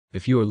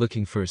If you are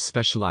looking for a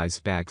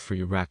specialized bag for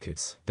your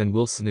rackets, then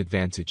Wilson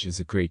Advantage is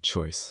a great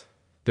choice.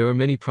 There are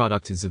many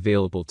products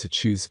available to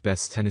choose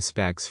best tennis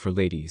bags for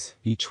ladies,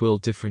 each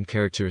with different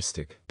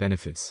characteristic,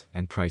 benefits,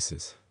 and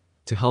prices.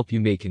 To help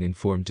you make an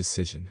informed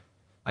decision,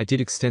 I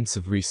did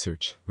extensive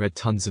research, read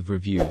tons of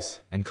reviews,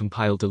 and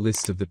compiled a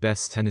list of the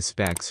best tennis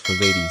bags for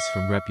ladies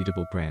from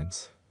reputable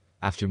brands.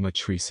 After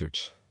much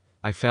research,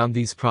 I found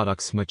these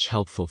products much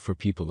helpful for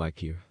people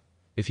like you.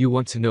 If you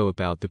want to know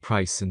about the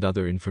price and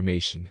other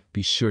information,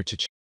 be sure to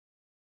check.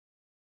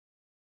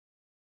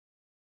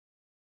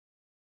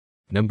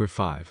 Number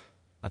 5.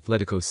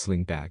 Athletico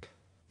Sling Bag.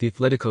 The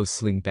Athletico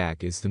Sling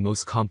Bag is the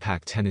most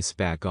compact tennis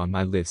bag on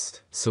my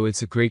list, so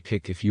it's a great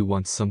pick if you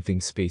want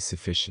something space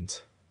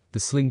efficient. The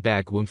sling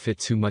bag won't fit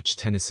too much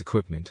tennis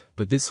equipment,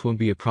 but this won't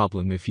be a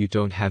problem if you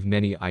don't have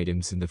many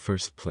items in the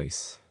first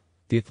place.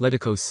 The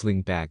Athletico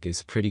Sling Bag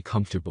is pretty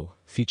comfortable,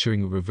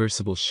 featuring a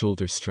reversible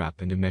shoulder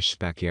strap and a mesh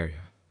back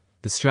area.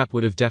 The strap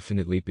would have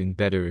definitely been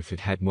better if it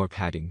had more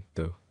padding,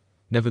 though.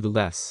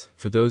 Nevertheless,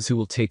 for those who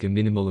will take a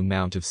minimal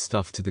amount of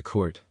stuff to the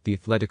court, the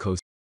Athletico.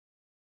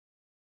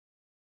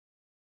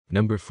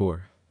 Number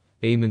 4.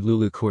 Ame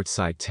Lulu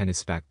Courtside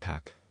Tennis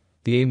Backpack.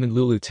 The Ame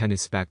Lulu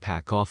Tennis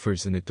Backpack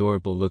offers an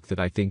adorable look that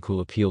I think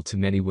will appeal to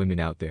many women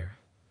out there.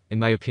 In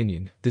my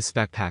opinion, this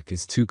backpack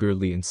is too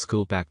girly and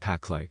school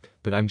backpack-like,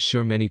 but I'm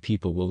sure many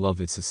people will love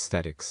its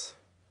aesthetics.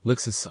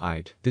 Looks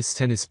aside, this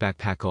tennis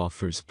backpack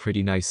offers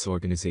pretty nice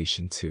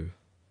organization too.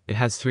 It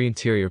has 3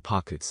 interior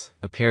pockets,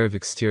 a pair of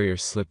exterior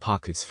slip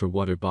pockets for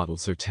water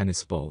bottles or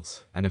tennis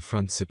balls, and a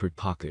front zippered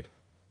pocket.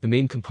 The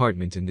main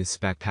compartment in this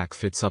backpack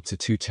fits up to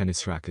 2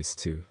 tennis rackets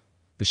too.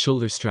 The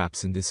shoulder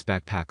straps in this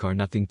backpack are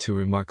nothing too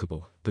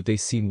remarkable, but they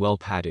seem well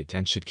padded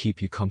and should keep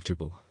you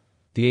comfortable.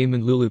 The Ame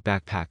Lulu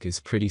backpack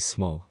is pretty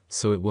small,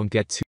 so it won't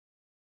get too.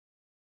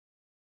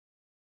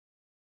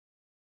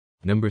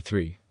 Number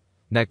 3.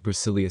 Neck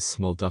Brasilia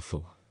Small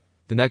Duffel.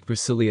 The Neck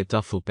Brasilia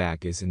duffel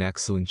bag is an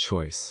excellent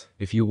choice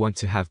if you want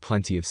to have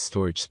plenty of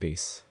storage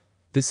space.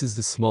 This is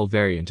the small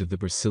variant of the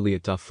Brasilia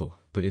duffel,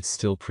 but it's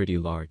still pretty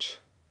large.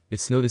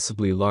 It's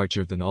noticeably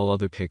larger than all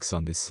other picks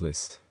on this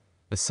list.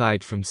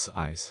 Aside from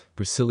size,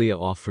 Brasilia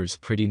offers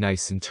pretty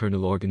nice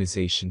internal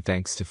organization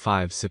thanks to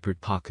 5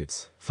 zippered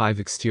pockets, 5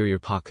 exterior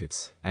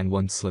pockets, and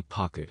 1 slip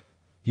pocket.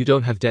 You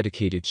don't have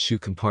dedicated shoe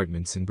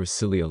compartments in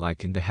Brasilia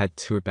like in the Head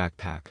Tour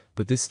backpack,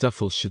 but this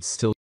duffel should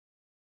still.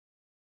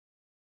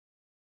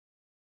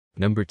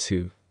 Number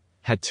 2.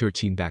 Head Tour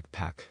Teen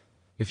Backpack.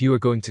 If you are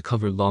going to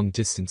cover long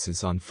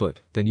distances on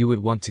foot, then you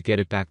would want to get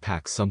a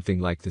backpack something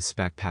like this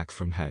backpack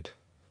from Head.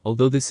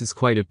 Although this is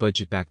quite a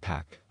budget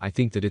backpack, I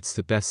think that it's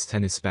the best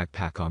tennis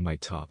backpack on my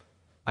top.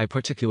 I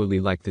particularly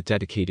like the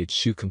dedicated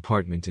shoe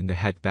compartment in the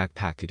Head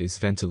backpack. It is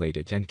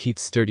ventilated and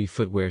keeps sturdy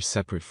footwear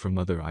separate from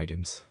other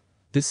items.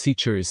 This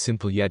feature is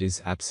simple yet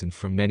is absent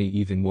from many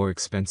even more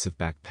expensive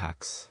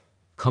backpacks.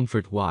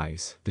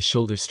 Comfort-wise, the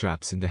shoulder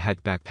straps in the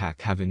Head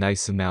backpack have a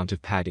nice amount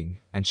of padding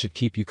and should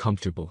keep you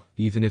comfortable,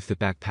 even if the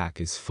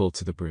backpack is full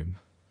to the brim.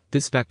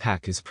 This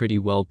backpack is pretty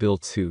well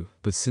built too,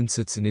 but since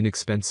it's an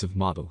inexpensive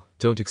model,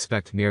 don't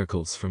expect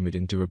miracles from it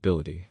in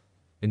durability.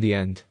 In the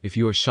end, if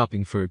you are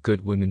shopping for a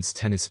good women's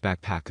tennis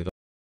backpack at all.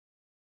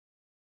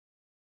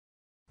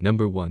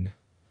 Number 1.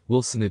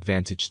 Wilson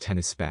Advantage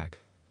Tennis Bag.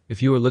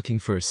 If you are looking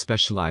for a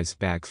specialized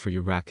bag for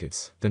your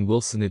rackets, then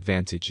Wilson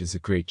Advantage is a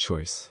great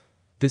choice.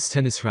 This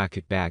tennis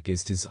racket bag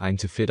is designed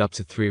to fit up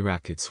to 3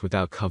 rackets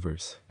without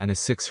covers, and a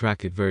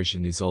 6-racket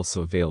version is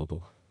also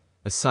available.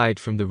 Aside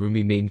from the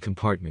roomy main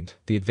compartment,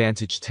 the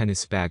Advantage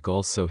tennis bag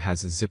also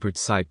has a zippered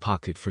side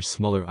pocket for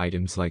smaller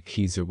items like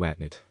keys or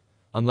wetnet.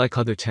 Unlike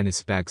other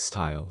tennis bag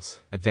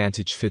styles,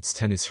 Advantage fits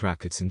tennis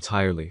rackets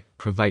entirely,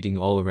 providing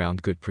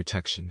all-around good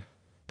protection.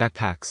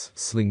 Backpacks,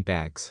 sling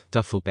bags,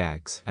 duffel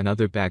bags, and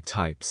other bag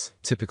types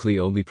typically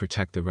only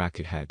protect the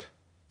racket head.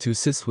 To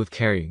assist with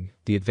carrying,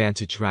 the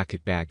Advantage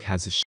racket bag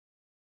has a